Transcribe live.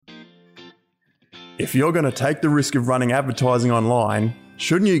If you're going to take the risk of running advertising online,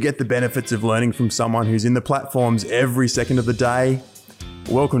 shouldn't you get the benefits of learning from someone who's in the platforms every second of the day?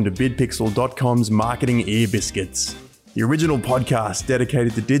 Welcome to BidPixel.com's Marketing Ear Biscuits, the original podcast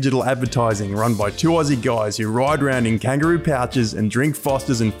dedicated to digital advertising run by two Aussie guys who ride around in kangaroo pouches and drink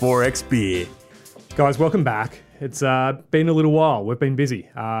Fosters and 4X beer. Guys, welcome back. It's been a little while. We've been busy.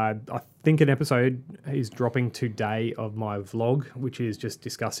 I think an episode is dropping today of my vlog, which is just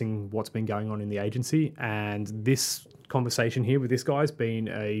discussing what's been going on in the agency. And this conversation here with this guy has been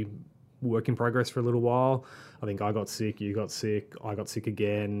a work in progress for a little while. I think I got sick, you got sick, I got sick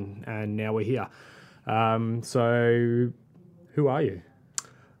again, and now we're here. So who are you?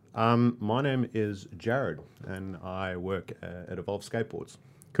 My name is Jared, and I work at Evolve Skateboards.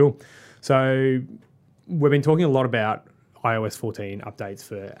 Cool. So we've been talking a lot about iOS 14 updates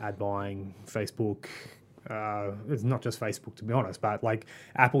for ad buying, Facebook. It's not just Facebook, to be honest, but like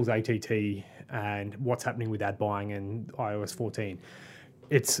Apple's ATT and what's happening with ad buying and iOS 14.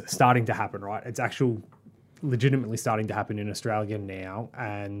 It's starting to happen, right? It's legitimately starting to happen in Australia now,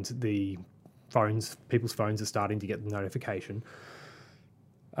 and people's phones are starting to get the notification.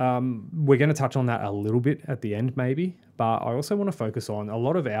 We're going to touch on that a little bit at the end, maybe, but I also want to focus on a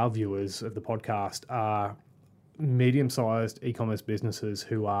lot of our viewers of the podcast are medium-sized e-commerce businesses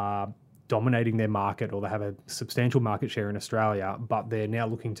who are dominating their market, or they have a substantial market share in Australia, but they're now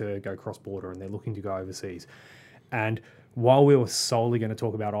looking to go cross-border and they're looking to go overseas. And while we were solely going to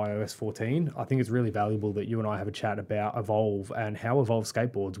talk about iOS 14, I think it's really valuable that you and I have a chat about Evolve and how Evolve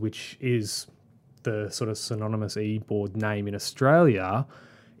Skateboards, which is the sort of synonymous e-board name in Australia,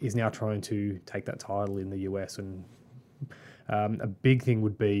 is now trying to take that title in the US. And a big thing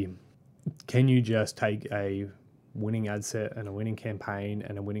would be, can you just take a winning ad set and a winning campaign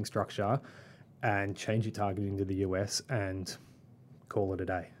and a winning structure and change your targeting to the US and call it a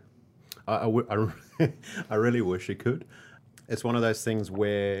day? I really wish it could. It's one of those things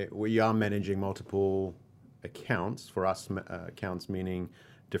where we are managing multiple accounts. For us, accounts meaning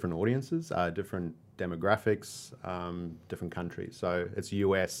different audiences, different demographics, different countries. So it's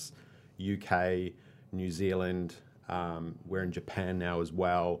US, UK, New Zealand. We're in Japan now as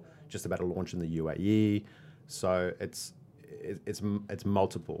well, just about to launch in the UAE. So it's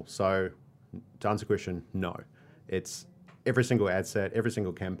multiple. So to answer the question, no. It's every single ad set, every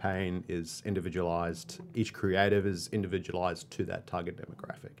single campaign is individualized. Each creative is individualized to that target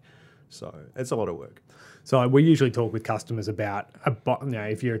demographic. So it's a lot of work. So we usually talk with customers about,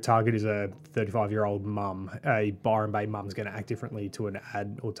 if your target is a 35-year-old mum, a Byron Bay mum's going to act differently to an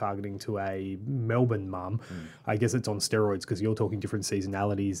ad or targeting to a Melbourne mum. I guess it's on steroids because you're talking different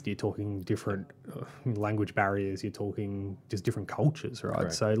seasonalities, you're talking different language barriers, you're talking just different cultures, right?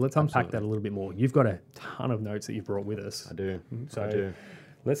 Correct. So let's unpack that a little bit more. You've got a ton of notes that you've brought with us. I do. So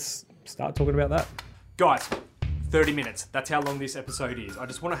let's start talking about that. Guys, 30 minutes. That's how long this episode is. I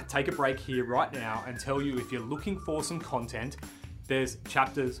just want to take a break here right now and tell you, if you're looking for some content, there's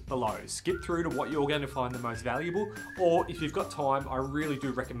chapters below. Skip through to what you're going to find the most valuable, or if you've got time, I really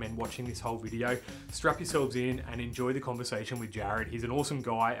do recommend watching this whole video. Strap yourselves in and enjoy the conversation with Jared. He's an awesome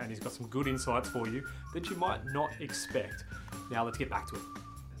guy and he's got some good insights for you that you might not expect. Now let's get back to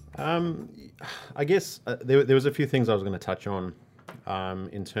it. I guess there was a few things I was going to touch on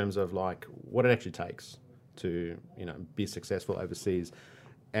in terms of like what it actually takes to be successful overseas.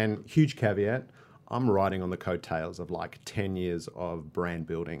 And huge caveat, I'm riding on the coattails of like 10 years of brand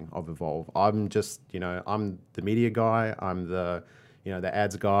building of Evolve. I'm just, I'm the media guy, I'm the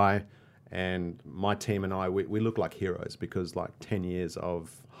ads guy, and my team and I, we look like heroes because like 10 years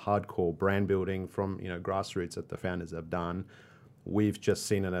of hardcore brand building from, grassroots that the founders have done. We've just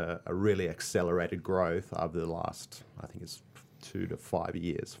seen a really accelerated growth over the last, I think it's 2 to 5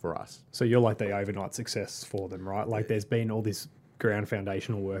 years for us. So you're like the overnight success for them, right? Like there's been all this ground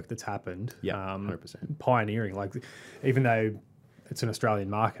foundational work that's happened. Yeah, 100%. Pioneering, like even though it's an Australian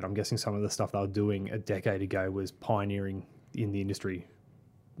market, I'm guessing some of the stuff they were doing a decade ago was pioneering in the industry,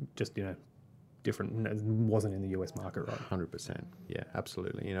 just, different, it wasn't in the US market, right? 100%. Yeah,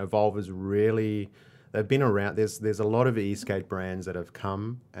 absolutely. Evolve is really, they've been around. There's a lot of e-skate brands that have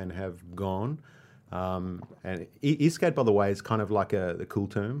come and have gone. And e-skate, by the way, is kind of like the cool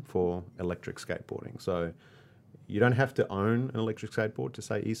term for electric skateboarding. So you don't have to own an electric skateboard to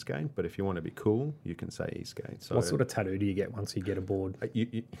say e-skate, but if you want to be cool, you can say e-skate. So what sort of tattoo do you get once you get a board?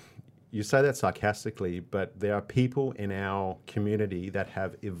 You say that sarcastically, but there are people in our community that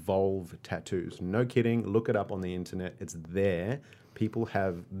have Evolve tattoos. No kidding. Look it up on the internet. It's there. People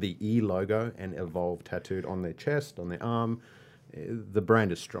have the E logo and Evolve tattooed on their chest, on their arm. the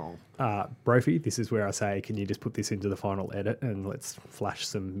brand is strong. Brophy, this is where I say, can you just put this into the final edit and let's flash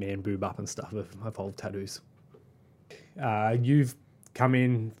some man boob up and stuff of Evolve tattoos. You've come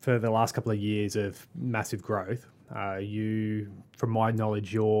in for the last couple of years of massive growth. From my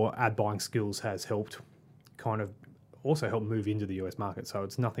knowledge, your ad buying skills has helped also help move into the US market. So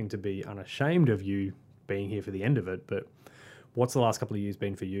it's nothing to be unashamed of you being here for the end of it, but what's the last couple of years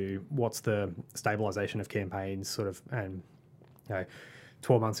been for you? What's the stabilization of campaigns and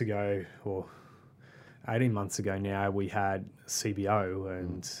 12 months ago or 18 months ago now we had CBO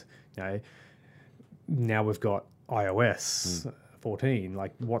and now we've got iOS 14.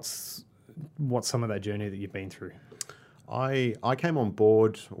 Like what's some of that journey that you've been through? I came on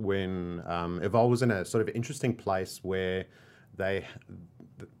board when Evolve was in a sort of interesting place where they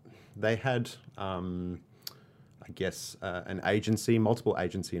had an agency, multiple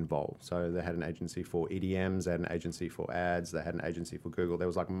agency involved. So they had an agency for EDMs, they had an agency for ads, they had an agency for Google. There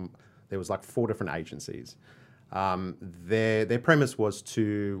was like 4 different agencies. Their premise was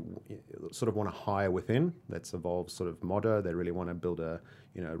to sort of want to hire within. That's Evolve's sort of motto. They really want to build a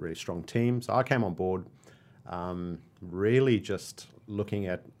really strong team. So I came on board, really just looking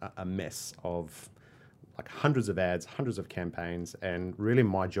at a mess of like hundreds of ads, hundreds of campaigns, and really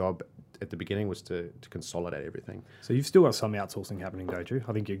my job at the beginning was to consolidate everything. So you've still got some outsourcing happening, don't you?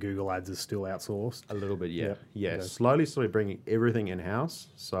 I think your Google ads is still outsourced. A little bit, yeah. Yeah, slowly bringing everything in-house.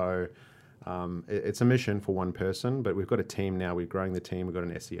 So it's a mission for one person, but we've got a team now. We're growing the team. We've got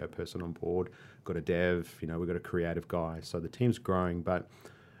an SEO person on board, got a dev, we've got a creative guy. So the team's growing. But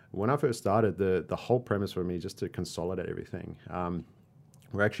when I first started, the whole premise for me is just to consolidate everything.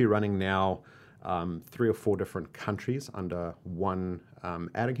 We're actually running now 3 or 4 different countries under one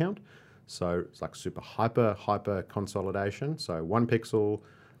ad account. So it's like super hyper consolidation. So one pixel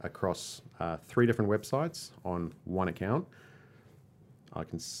across 3 different websites on one account. I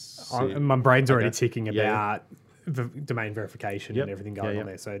can see. My brain's already ticking about domain verification and everything going on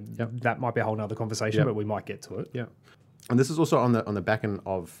there. So that might be a whole nother conversation, but we might get to it. Yeah. And this is also on the back end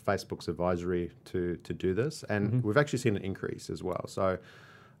of Facebook's advisory to do this. And we've actually seen an increase as well. So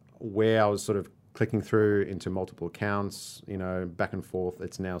where I was sort of clicking through into multiple accounts, back and forth,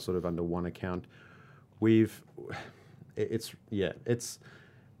 it's now sort of under one account.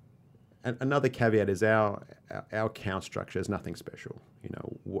 Another caveat is our account structure is nothing special.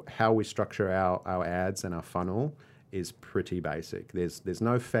 How we structure our ads and our funnel is pretty basic. There's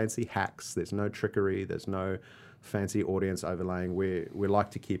no fancy hacks. There's no trickery. There's no fancy audience overlaying. We like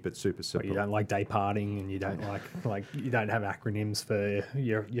to keep it super simple. You don't like day parting, and you don't like you don't have acronyms for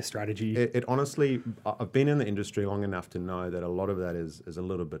your strategy. It honestly, I've been in the industry long enough to know that a lot of that is a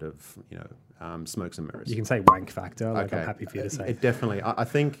little bit of smokes and mirrors. You can say wank factor. I'm happy for you to say. It definitely. I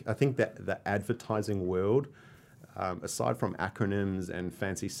think that the advertising world, aside from acronyms and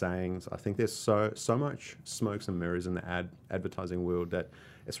fancy sayings, I think there's so much smokes and mirrors in the advertising world that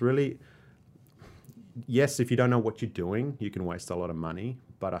it's really. Yes, if you don't know what you're doing, you can waste a lot of money.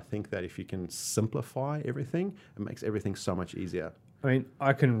 But I think that if you can simplify everything, it makes everything so much easier. I mean,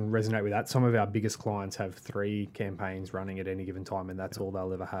 I can resonate with that. Some of our biggest clients have 3 campaigns running at any given time, and that's all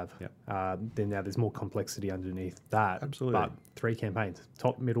they'll ever have. Then now there's more complexity underneath that. Absolutely. But 3 campaigns,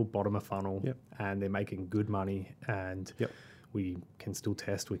 top, middle, bottom of funnel, and they're making good money. And we can still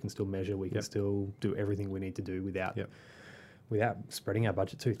test, we can still measure, we can still do everything we need to do without spreading our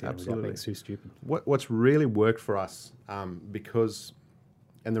budget too thin. Absolutely. Without being too stupid. What's really worked for us, because,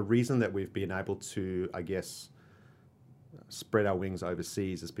 and the reason that we've been able to, I guess, spread our wings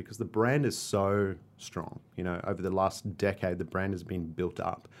overseas is because the brand is so strong. Over the last decade, the brand has been built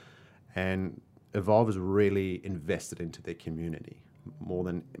up, and Evolve has really invested into their community more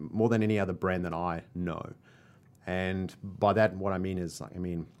than any other brand that I know. And by that, what I mean is,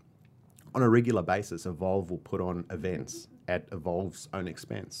 on a regular basis, Evolve will put on events at Evolve's own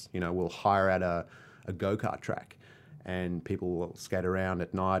expense. We'll hire out a go-kart track, and people will skate around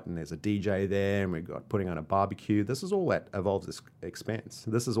at night, and there's a DJ there, and we've got putting on a barbecue. This is all at Evolve's expense.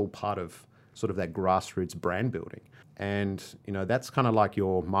 This is all part of sort of that grassroots brand building. And, that's kind of like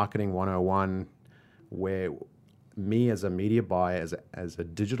your marketing 101, where me as a media buyer, as a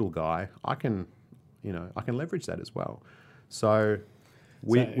digital guy, I can leverage that as well. So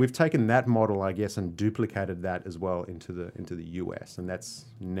we've taken that model, I guess, and duplicated that as well into the US, and that's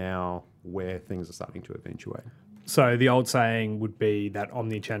now where things are starting to eventuate. So the old saying would be that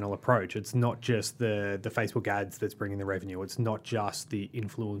omni-channel approach. It's not just the Facebook ads that's bringing the revenue. It's not just the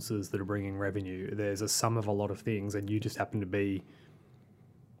influencers that are bringing revenue. There's a sum of a lot of things, and you just happen to be,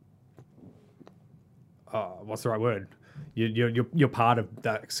 what's the right word? You're part of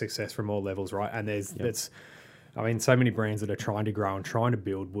that success from all levels, right? And there's I mean, so many brands that are trying to grow and trying to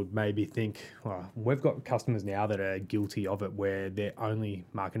build would maybe think, well, we've got customers now that are guilty of it where their only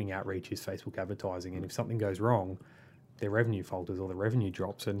marketing outreach is Facebook advertising. And if something goes wrong, their revenue falters or the revenue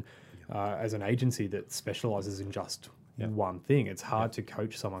drops. And as an agency that specializes in just one thing, it's hard to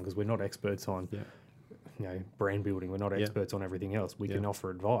coach someone because we're not experts on brand building. We're not experts on everything else. We can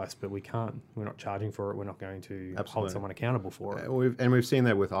offer advice, but we're not charging for it. We're not going to hold someone accountable for it. We've seen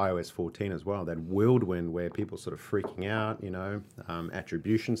that with iOS 14 as well, that whirlwind where people sort of freaking out,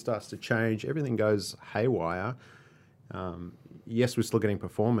 attribution starts to change, everything goes haywire. Yes, we're still getting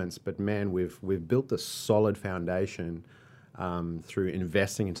performance, but man, we've built this solid foundation through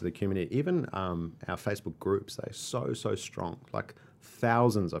investing into the community. Even our Facebook groups, they're so strong, like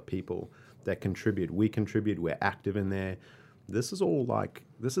thousands of people that contribute. We contribute, we're active in there. This is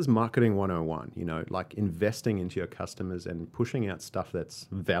marketing 101, like investing into your customers and pushing out stuff that's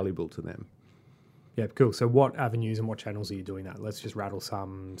valuable to them. Yeah, cool. So what avenues and what channels are you doing that? Let's just rattle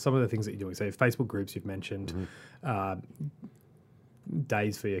some of the things that you're doing. So Facebook groups you've mentioned,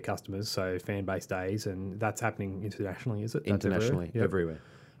 days for your customers, so fan-based days, and that's happening internationally, is it? That's internationally, everywhere.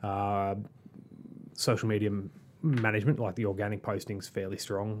 Social media management, like the organic posting's fairly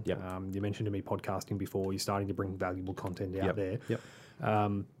strong. Yep. You mentioned to me podcasting before. You're starting to bring valuable content out there. Yep.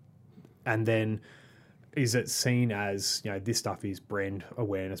 And then is it seen as, this stuff is brand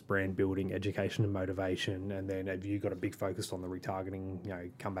awareness, brand building, education and motivation, and then have you got a big focus on the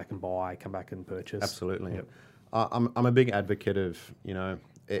retargeting, come back and buy, come back and purchase? Absolutely. Yep. I'm a big advocate of,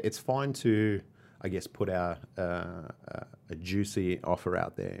 it's fine to, I guess, put a juicy offer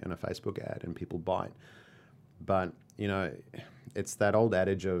out there in a Facebook ad and people bite. But, it's that old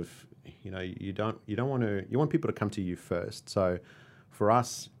adage of, you want people to come to you first. So for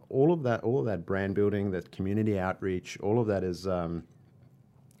us, all of that brand building, that community outreach, all of that is,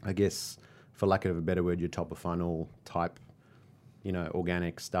 I guess, for lack of a better word, your top of funnel type,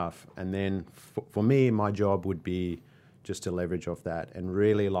 organic stuff. And then for me, my job would be just to leverage off that and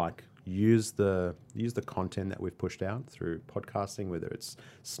really use the content that we've pushed out through podcasting, whether it's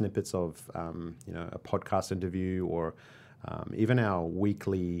snippets of, a podcast interview or even our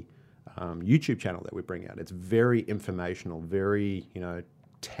weekly YouTube channel that we bring out. It's very informational, very,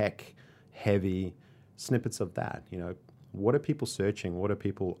 tech heavy snippets of that. What are people searching? What are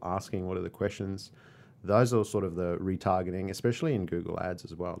people asking? What are the questions? Those are sort of the retargeting, especially in Google Ads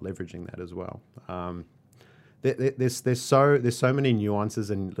as well, leveraging that as well. There's so many nuances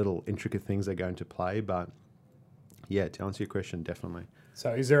and little intricate things that go into play, but yeah, to answer your question, definitely.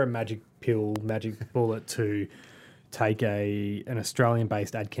 So is there a magic bullet to take an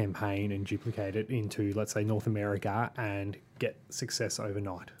Australian-based ad campaign and duplicate it into, let's say, North America and get success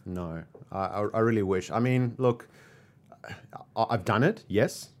overnight? No, I really wish. I mean, look, I've done it,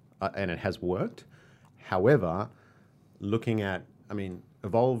 yes, and it has worked. However, looking at,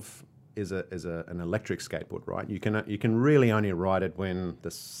 Evolve is an electric skateboard, right? You can really only ride it when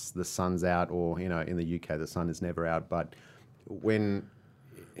the sun's out, or in the UK the sun is never out. But when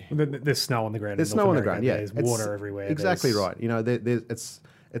there's snow on the ground, there's snow on the ground, yeah, there's water everywhere. Exactly right.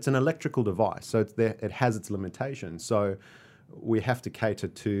 It's an electrical device, so it has its limitations. So we have to cater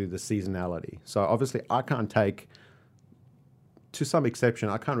to the seasonality. So obviously, I can't take, to some exception,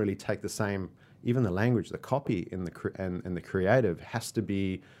 I can't really take the same. Even the language, the copy and the creative has to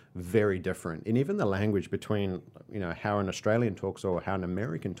be very different. And even the language between, how an Australian talks or how an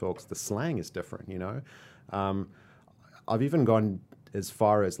American talks, the slang is different, I've even gone as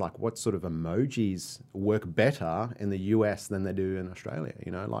far as what sort of emojis work better in the US than they do in Australia.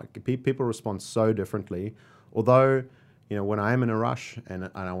 People respond so differently. Although, when I am in a rush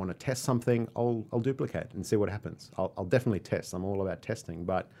and I want to test something, I'll duplicate and see what happens. I'll definitely test. I'm all about testing.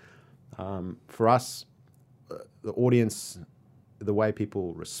 But for us, the audience, the way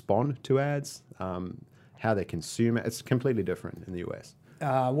people respond to ads, how they consume it, it's completely different in the US.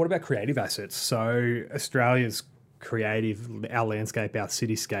 What about creative assets? So Australia's creative, our landscape, our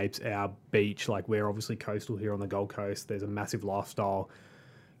cityscapes, our beach, we're obviously coastal here on the Gold Coast. There's a massive lifestyle,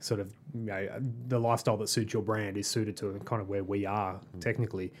 sort of, the lifestyle that suits your brand is suited to kind of where we are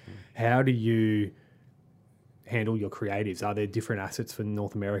technically. How do you handle your creatives? Are there different assets for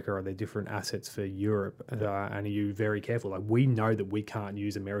North America? Are there different assets for Europe? And are you very careful? We know that we can't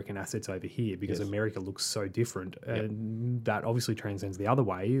use American assets over here because America looks so different, and that obviously transcends the other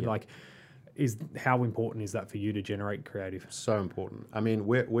way. How important is that for you to generate creative? So important.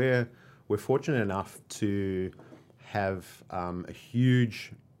 We're fortunate enough to have a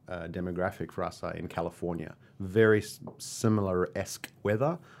huge demographic for us in California. Very similar-esque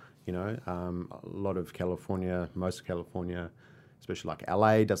weather. A lot of California, most of California especially like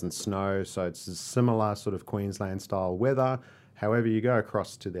LA doesn't snow, so it's a similar sort of Queensland style weather. However, you go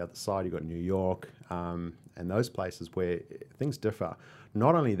across to the other side, you've got New York and those places where things differ.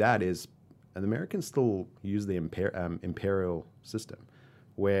 Not only that is, and the Americans still use the imperial system,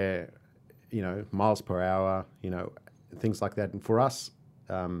 where, you know, miles per hour, you know, things like that. And for us,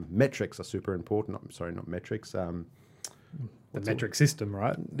 metrics are super important. I'm sorry, not metrics. The metric system,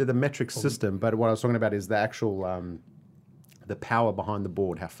 right? The metric system. But what I was talking about is the actual, the power behind the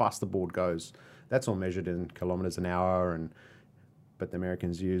board, how fast the board goes. That's all measured in kilometers an hour, but the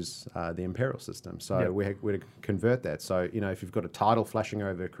Americans use the imperial system. So we convert that. So, you know, if you've got a title flashing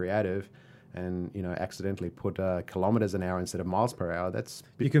over creative and, you know, accidentally put kilometers an hour instead of miles per hour, that's...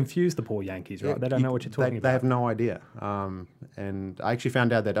 You confuse the poor Yankees, right? They don't know what you're talking about. They have no idea. And I actually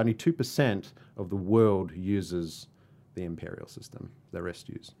found out that only 2% of the world uses the imperial system. The rest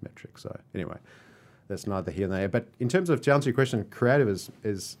use metric. So anyway, that's neither here nor there. But in terms of, to answer your question, creative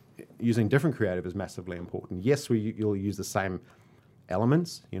is using different creative is massively important. Yes, you'll use the same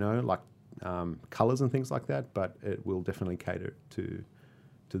elements, you know, like colors and things like that, but it will definitely cater to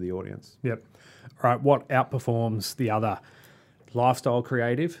the audience. Yep. All right. What outperforms the other? Lifestyle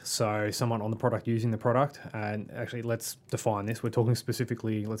creative. So someone on the product using the product. And actually, let's define this. We're talking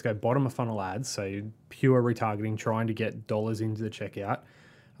specifically, let's go bottom of funnel ads. So pure retargeting, trying to get dollars into the checkout.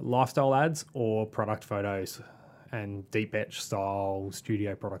 Lifestyle ads or product photos and deep etch style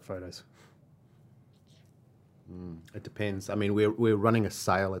studio product photos. It depends. I mean, we're running a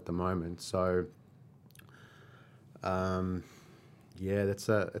sale at the moment, so yeah, that's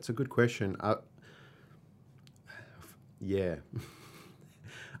a good question. Yeah,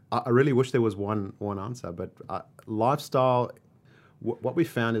 I really wish there was one answer, but lifestyle. What we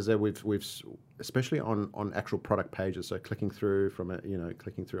found is that we've especially on actual product pages. So clicking through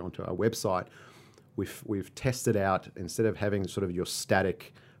onto our website, we've tested out, instead of having sort of your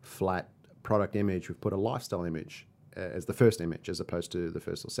static flat product image, we've put a lifestyle image as the first image as opposed to the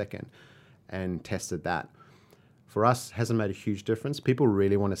first or second, and tested that. For us, hasn't made a huge difference. People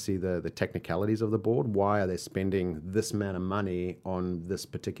really want to see the technicalities of the board. Why are they spending this amount of money on this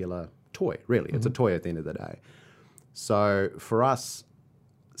particular toy? Really, it's a toy at the end of the day. So for us,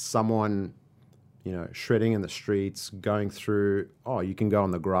 someone, you know, shredding in the streets, going through, you can go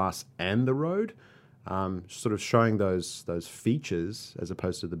on the grass and the road, sort of showing those features as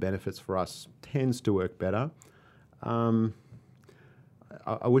opposed to the benefits, for us tends to work better.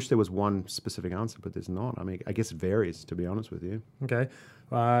 I wish there was one specific answer, but there's not. I mean, I guess it varies, to be honest with you. Okay.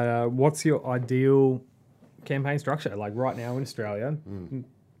 What's your ideal campaign structure? Like right now in Australia,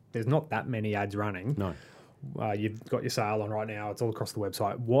 there's not that many ads running. No. You've got your sale on right now. It's all across the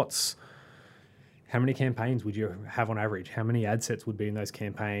website. How many campaigns would you have on average? How many ad sets would be in those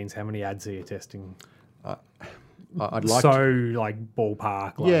campaigns? How many ads are you testing? I'd like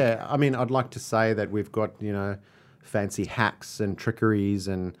ballpark. Yeah, I mean, I'd like to say that we've got, you know, fancy hacks and trickeries,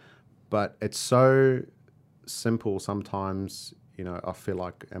 but it's so simple sometimes. You know, I feel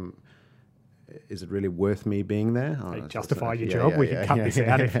like, is it really worth me being there? Justify your job. We can cut this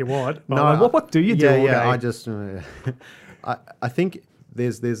out if you want. No, what do you do? I just, I think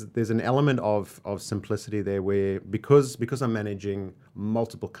there's an element of simplicity there, where because I'm managing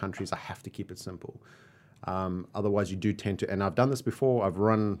multiple countries, I have to keep it simple. Otherwise, you do tend to, and I've done this before. I've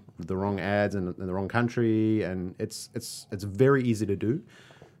run the wrong ads in the wrong country, and it's very easy to do.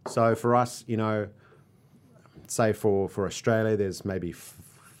 So for us, you know, say for Australia, there's maybe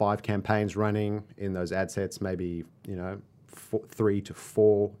 5 campaigns running in those ad sets, maybe, you know, 3 to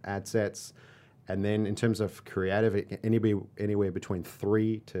 4 ad sets. And then in terms of creative, anywhere between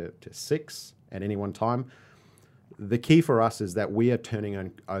 3 to 6 at any one time. The key for us is that we are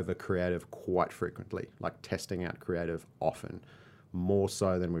turning over creative quite frequently, like testing out creative often, more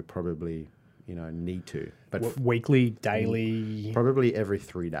so than we probably, you know, need to. But weekly, daily? Probably every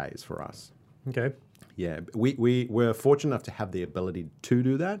 3 days for us. Okay. Yeah, we're fortunate enough to have the ability to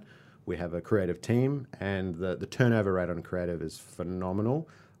do that. We have a creative team, and the turnover rate on creative is phenomenal.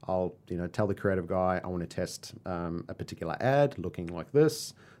 I'll, you know, tell the creative guy I want to test a particular ad looking like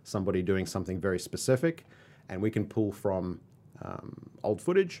this, somebody doing something very specific, and we can pull from old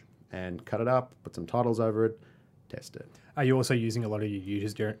footage and cut it up, put some titles over it, test it. Are you also using a lot of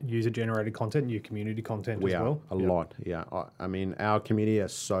your user-generated content, your community content as well? A lot, yeah. I mean, our community are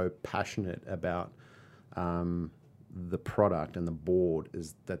so passionate about the product and the board,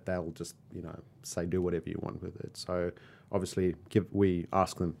 is that they'll just, you know, say do whatever you want with it. So obviously we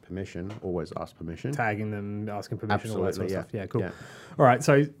ask them permission, always ask permission. Tagging them, asking permission, absolutely, all that sort of stuff. Yeah, cool. Yeah. All right,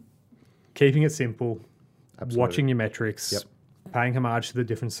 so keeping it simple, Absolutely. watching your metrics, paying homage to the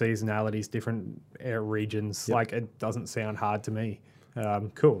different seasonalities, different regions. Yep. Like, it doesn't sound hard to me.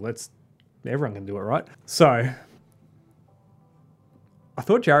 Cool. Everyone can do it, right? So I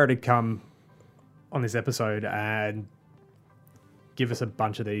thought Jared had come on this episode and give us a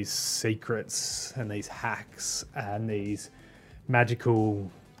bunch of these secrets and these hacks and these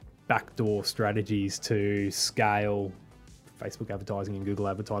magical backdoor strategies to scale Facebook advertising and Google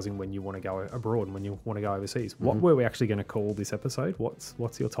advertising when you want to go abroad and when you want to go overseas. What were we actually going to call this episode?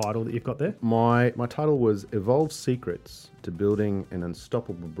 What's your title that you've got there? My title was Evolve Secrets to Building an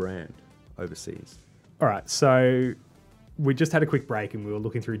Unstoppable Brand Overseas. All right, so we just had a quick break and we were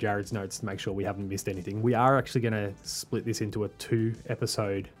looking through Jared's notes to make sure we haven't missed anything. We are actually going to split this into a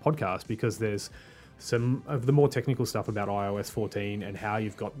 2-episode podcast because there's some of the more technical stuff about iOS 14 and how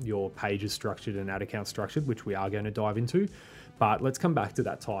you've got your pages structured and ad accounts structured, which we are going to dive into. But let's come back to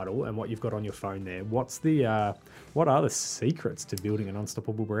that title and what you've got on your phone there. What are the secrets to building an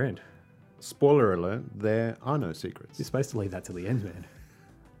unstoppable brand? Spoiler alert, there are no secrets. You're supposed to leave that to the end, man.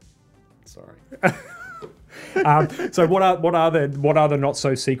 Sorry. So what are the not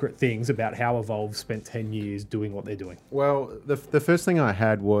so secret things about how Evolve spent 10 years doing what they're doing? Well, the first thing I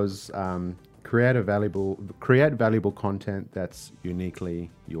had was create valuable content that's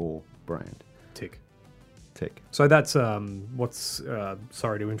uniquely your brand. Tick. So that's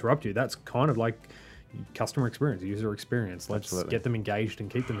sorry to interrupt you. That's kind of like customer experience, user experience. Let's Absolutely. get them engaged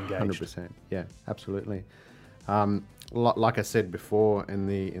and keep them engaged. 100%. Yeah, absolutely. Like I said before in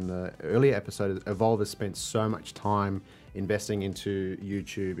the earlier episode, Evolve has spent so much time investing into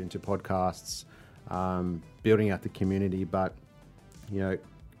YouTube, into podcasts, building out the community. But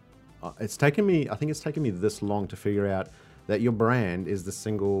it's taken me this long to figure out that your brand is the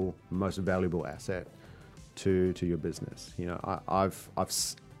single most valuable asset to your business. I've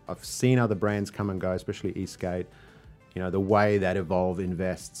seen other brands come and go, especially Eastgate. The way that Evolve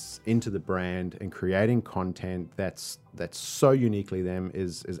invests into the brand and creating content that's so uniquely them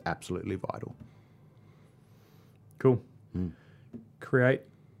is absolutely vital. Cool. Create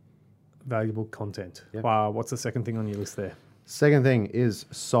valuable content. Yep. Wow. What's the second thing on your list there? Second thing is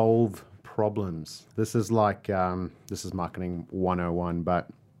solve problems. This is marketing 101, but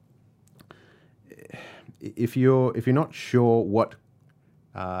if you're not sure what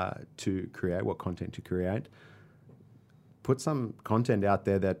content to create, put some content out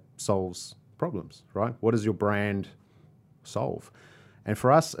there that solves problems, right? What does your brand solve? And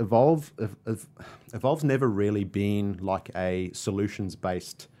for us, Evolve's never really been like a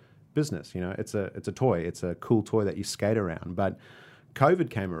solutions-based business. It's a toy. It's a cool toy that you skate around. But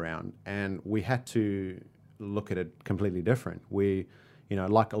COVID came around, and we had to look at it completely different. We,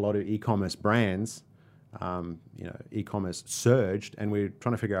 like a lot of e-commerce brands, e-commerce surged, and we're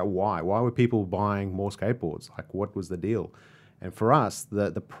trying to figure out why. Why were people buying more skateboards? Like, what was the deal? And for us,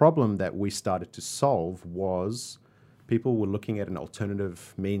 the problem that we started to solve was people were looking at an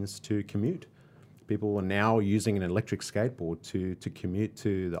alternative means to commute. People were now using an electric skateboard to commute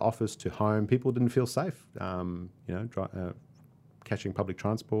to the office, to home. People didn't feel safe, catching public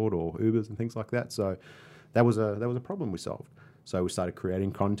transport or Ubers and things like that. So that was a problem we solved. So we started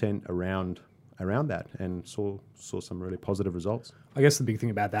creating content around that and saw some really positive results. I guess the big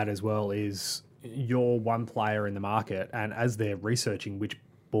thing about that as well is you're one player in the market, and as they're researching which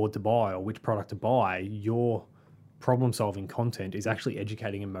board to buy or which product to buy, your problem-solving content is actually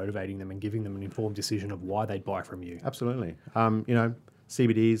educating and motivating them and giving them an informed decision of why they'd buy from you. Absolutely.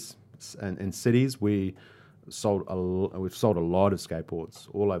 CBDs and cities, we've sold a lot of skateboards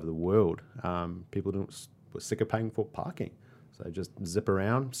all over the world. People were sick of paying for parking. So just zip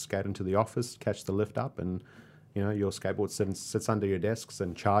around, skate into the office, catch the lift up, and your skateboard sits under your desks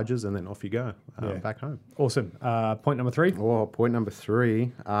and charges, and then off you go back home. Awesome. Point number 3. Well, point number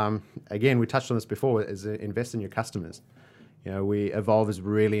 3. Again, we touched on this before. Is invest in your customers. Evolve has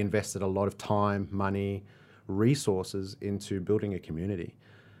really invested a lot of time, money, resources into building a community,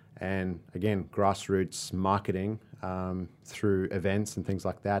 and again, grassroots marketing through events and things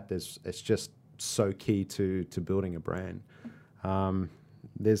like that. It's just so key to building a brand.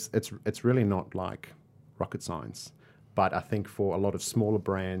 It's really not like rocket science, but I think for a lot of smaller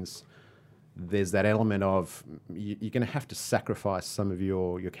brands, there's that element of you're going to have to sacrifice some of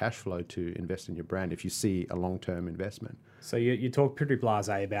your cash flow to invest in your brand if you see a long-term investment. So you talk pretty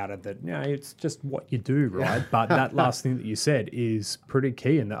blasé about it, that it's just what you do, right? But that last thing that you said is pretty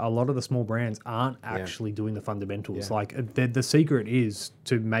key, and a lot of the small brands aren't actually doing the fundamentals. Yeah. Like the secret is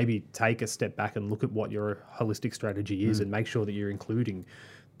to maybe take a step back and look at what your holistic strategy is and make sure that you're including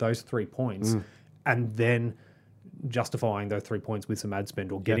those 3 points, and then justifying those 3 points with some ad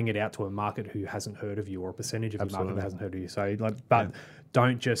spend, or getting it out to a market who hasn't heard of you, or a percentage of the market that hasn't heard of you. So, but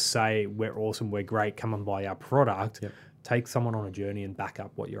don't just say we're awesome, we're great, come and buy our product. Yep. Take someone on a journey and back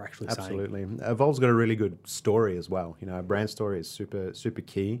up what you're actually saying. Absolutely. Evolve's got a really good story as well. You know, a brand story is super, super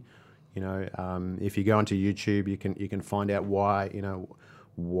key. You know, if you go onto YouTube, you can find out why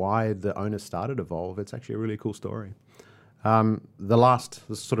the owner started Evolve. It's actually a really cool story. The last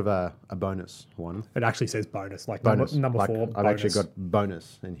is sort of a bonus one. It actually says bonus, like Bonus. number Like, 4. I've bonus. actually got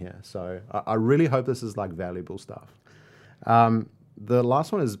bonus in here. So I really hope this is like valuable stuff. The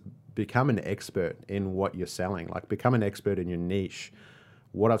last one is become an expert in what you're selling. Like become an expert in your niche.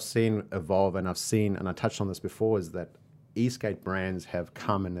 What I've seen evolve, and I touched on this before, is that e-skate brands have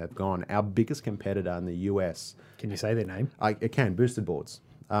come and they've gone. Our biggest competitor in the US. Can you say their name? I can, Boosted Boards.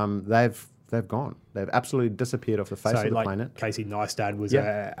 They've gone. They've absolutely disappeared off the face of the planet. Casey Neistat was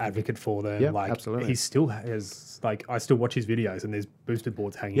an advocate for them. Yeah, like, absolutely. He still has, like, I still watch his videos, and there's Boosted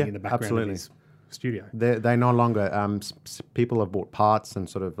Boards hanging in the background of his studio. They no longer, people have bought parts and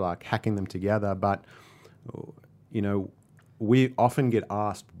sort of like hacking them together, but, you know, we often get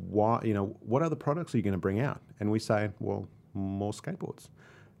asked, why, you know, what other products are you going to bring out? And we say, well, more skateboards.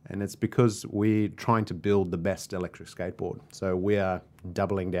 And it's because we're trying to build the best electric skateboard. So we are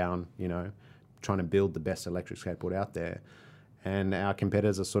doubling down, you know, trying to build the best electric skateboard out there. And our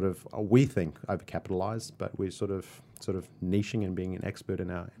competitors are sort of, we think, overcapitalized, but we're sort of niching and being an expert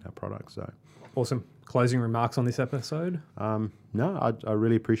in our products. So Awesome. Closing remarks on this episode? No, I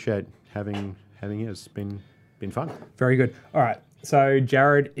really appreciate having you. It's been fun. Very good. All right. So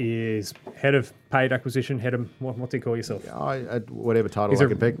Jared is head of paid acquisition, head of, what do you call yourself? Whatever title He's I a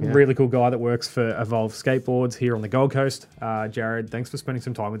can pick. Yeah. really cool guy that works for Evolve Skateboards here on the Gold Coast. Jared, thanks for spending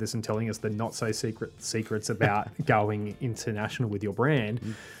some time with us and telling us the not so secrets about going international with your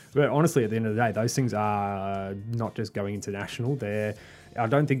brand. But honestly, at the end of the day, those things are not just going international. I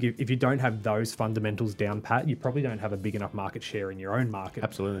don't think if you don't have those fundamentals down pat, you probably don't have a big enough market share in your own market.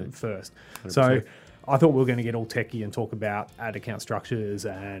 Absolutely. First. 100%. So I thought we were going to get all techie and talk about ad account structures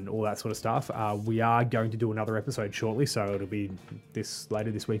and all that sort of stuff. We are going to do another episode shortly, so it'll be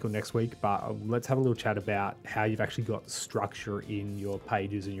later this week or next week. But let's have a little chat about how you've actually got structure in your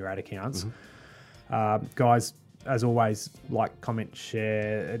pages and your ad accounts. Guys, as always, like, comment,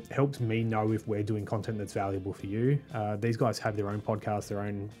 share. It helps me know if we're doing content that's valuable for you. These guys have their own podcasts, their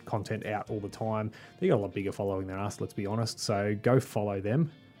own content out all the time. They got a lot bigger following than us, let's be honest. So go follow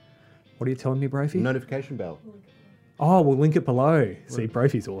them. What are you telling me, Brophy? Notification bell. Oh, we'll link it below. See,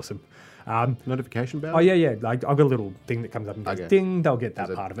 Brophy's awesome. Notification bell? Oh, yeah. Like, I've got a little thing that comes up and goes, ding, they'll get that Is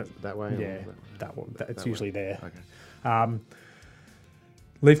it part of it. that way? Yeah, that one. It's that usually way? there. Okay.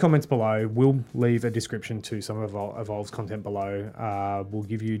 Leave comments below. We'll leave a description to some of Evolve's content below. We'll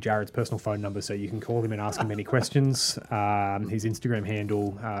give you Jared's personal phone number so you can call him and ask him any questions. His Instagram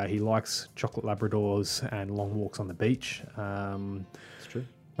handle, he likes chocolate Labradors and long walks on the beach. It's true.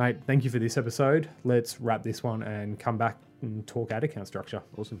 Mate, thank you for this episode. Let's wrap this one and come back and talk ad account structure.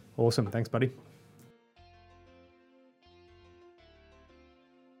 Awesome. Awesome. Thanks, buddy.